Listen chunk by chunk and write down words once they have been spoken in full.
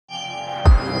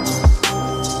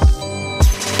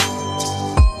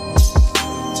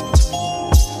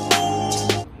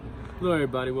Hello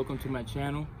everybody, welcome to my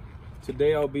channel.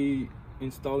 Today I'll be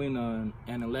installing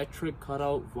an electric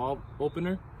cutout valve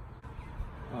opener.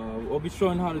 I'll be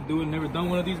showing how to do it. Never done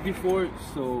one of these before,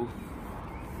 so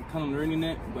I'm kind of learning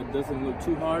it, but it doesn't look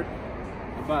too hard.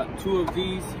 I bought 2 of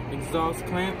these exhaust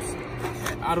clamps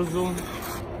at AutoZone.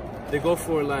 They go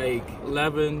for like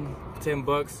 10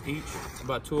 bucks each.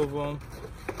 About 2 of them,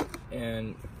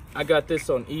 and I got this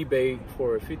on eBay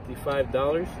for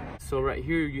 $55. So right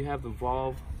here you have the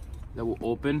valve that will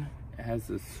open. It has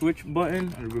a switch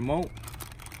button and a remote.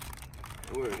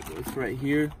 Where it goes right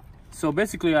here. So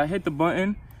basically I hit the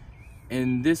button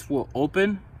and this will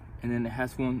open, and then it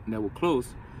has one that will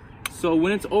close. So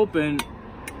when it's open,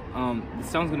 the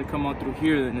sound's gonna come out through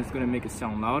here, and it's gonna make it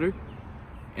sound louder.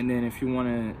 And then if you want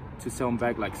it to sound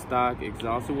back like stock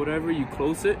exhaust or whatever, you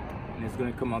close it and it's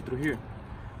gonna come out through here.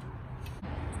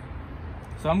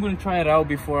 So I'm gonna try it out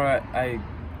before I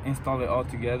install it all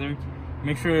together.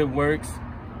 Make sure it works,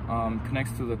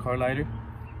 connects to the car lighter.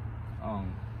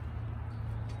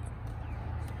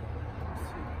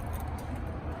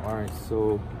 Alright,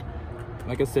 so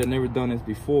like I said, never done this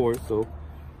before, so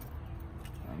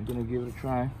I'm gonna give it a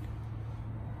try.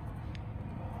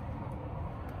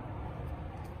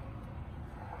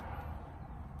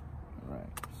 Alright,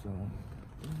 so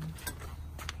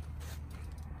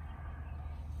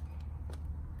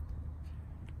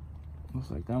looks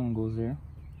like that one goes there.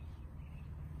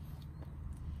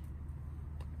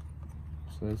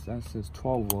 So that says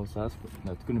 12 volts. So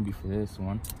that's gonna be for this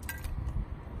one.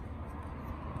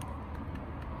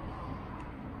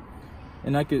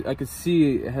 And I could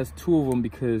see it has 2 of them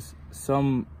because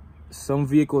some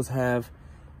vehicles have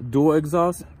dual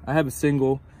exhaust. I have a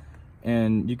single,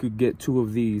 and you could get 2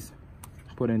 of these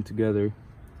put in together.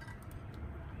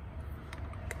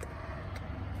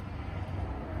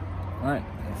 All right,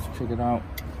 let's check it out.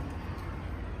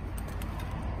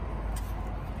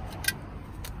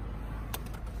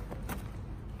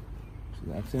 So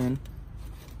that's in.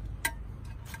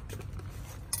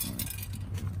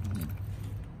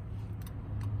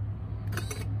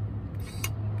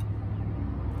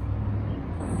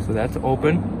 So that's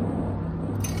open,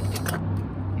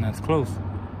 and that's closed.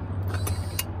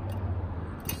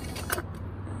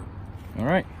 All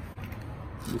right,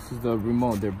 this is the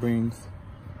remote that brings.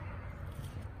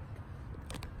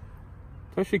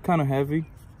 It's actually kind of heavy.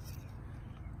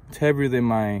 It's heavier than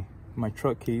my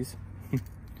truck keys. All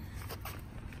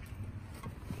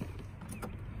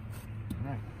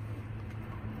right.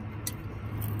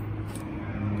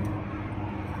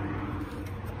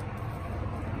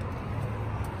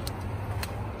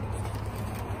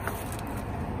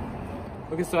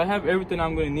 Okay, so I have everything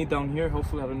I'm going to need down here.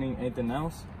 Hopefully I don't need anything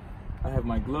else. I have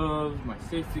my gloves, my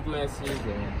safety glasses,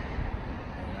 and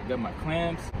I got my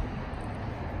clamps.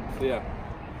 So yeah,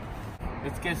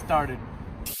 let's get started.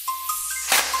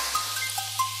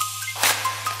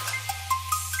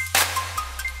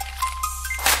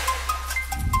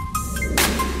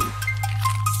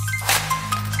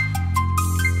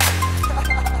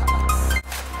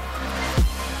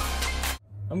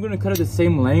 I'm going to cut it the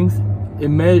same length. It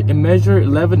measured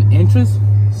 11 inches,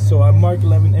 so I marked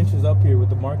 11 inches up here with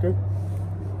the marker.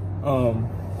 I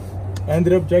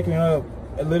ended up jacking it up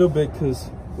a little bit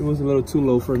because it was a little too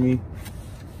low for me.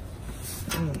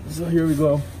 So here we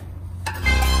go.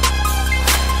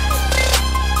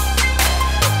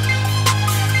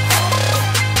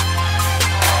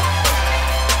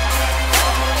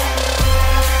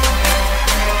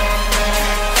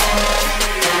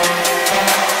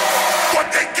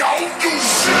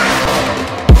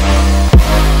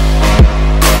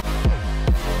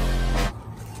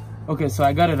 Okay, so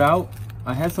I got it out.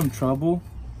 I had some trouble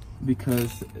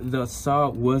because the saw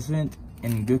wasn't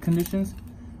in good conditions,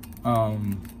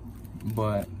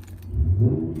 but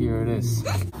here it is.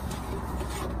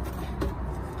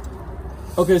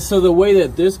 Okay, so the way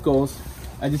that this goes,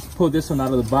 I just pulled this one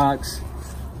out of the box.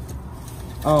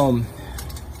 Here, I'm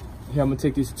gonna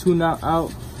take these 2 now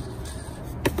out.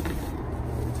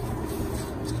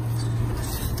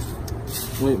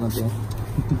 Wait, my bad.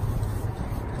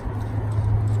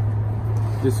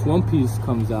 This one piece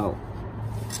comes out,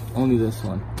 only this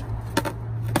one.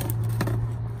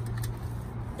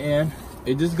 And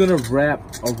it's just gonna wrap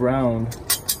around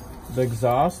the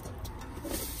exhaust.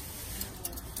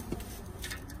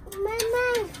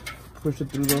 Mama. Push it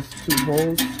through those 2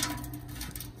 holes.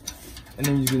 And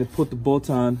then you're gonna put the bolt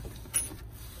on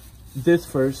this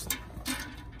first.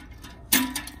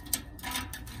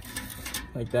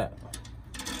 Like that.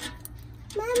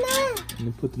 Mama. And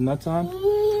then put the nuts on.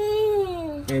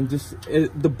 And just,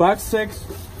 the box says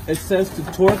it says to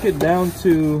torque it down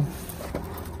to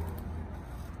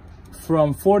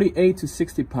from 48 to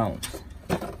 60 pounds.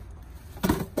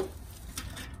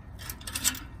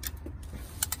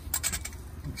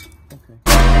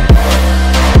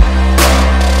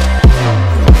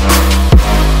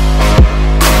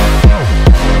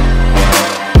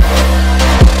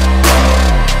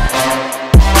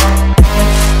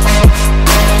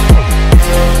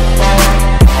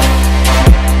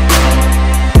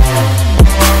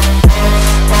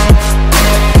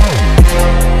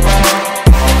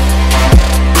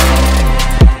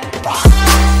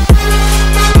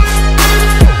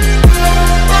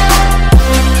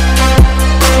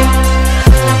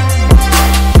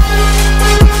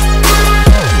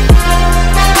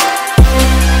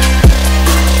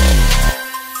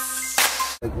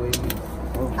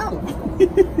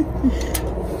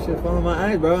 Shit falling my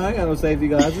eyes, bro. I ain't got no safety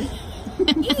glasses. What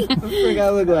the frick I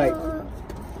look like?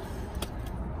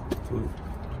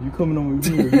 You coming on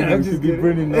with me? I'm just be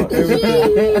bringing up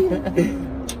everything.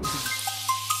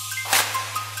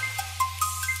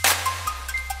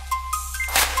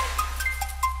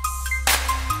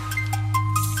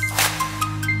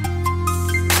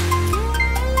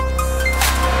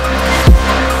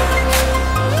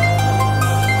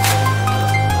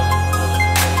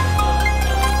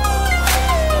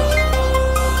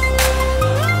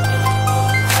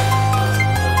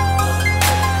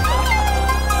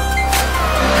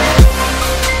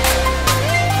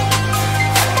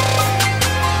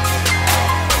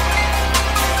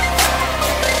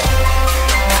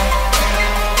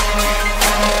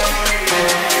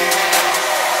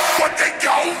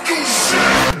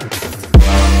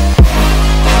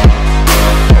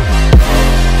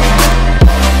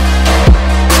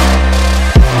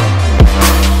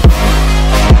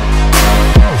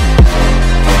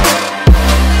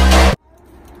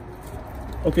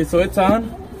 Okay, so it's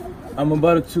on. I'm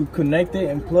about to connect it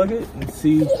and plug it and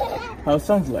see how it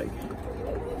sounds like.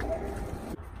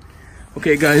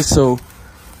 Okay guys, so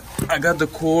I got the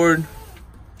cord,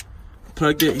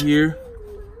 plugged it here,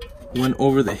 went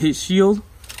over the heat shield,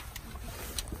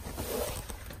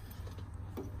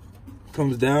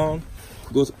 comes down,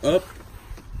 goes up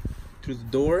to the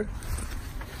door.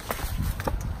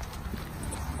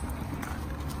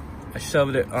 I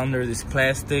shoved it under this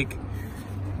plastic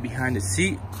behind the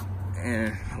seat,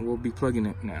 and we'll be plugging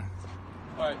it now.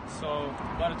 Alright, so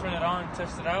about to turn it on,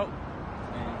 test it out,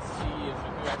 and see if we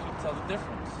can actually tell the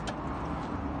difference.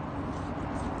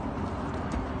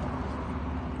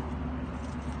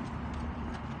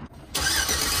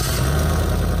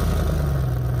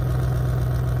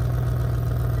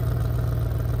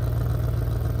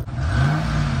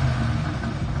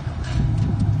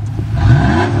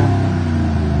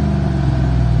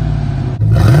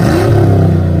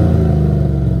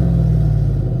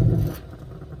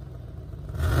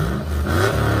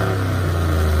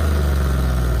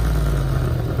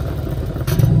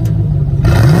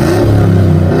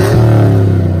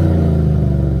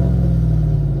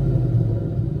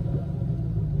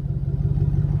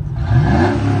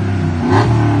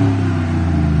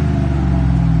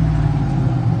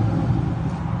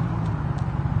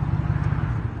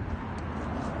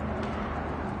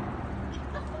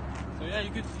 So yeah,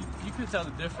 you could tell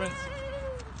the difference.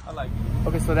 I like it.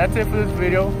 Okay, so that's it for this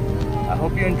video. I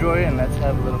hope you enjoy it, and let's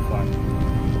have a little fun.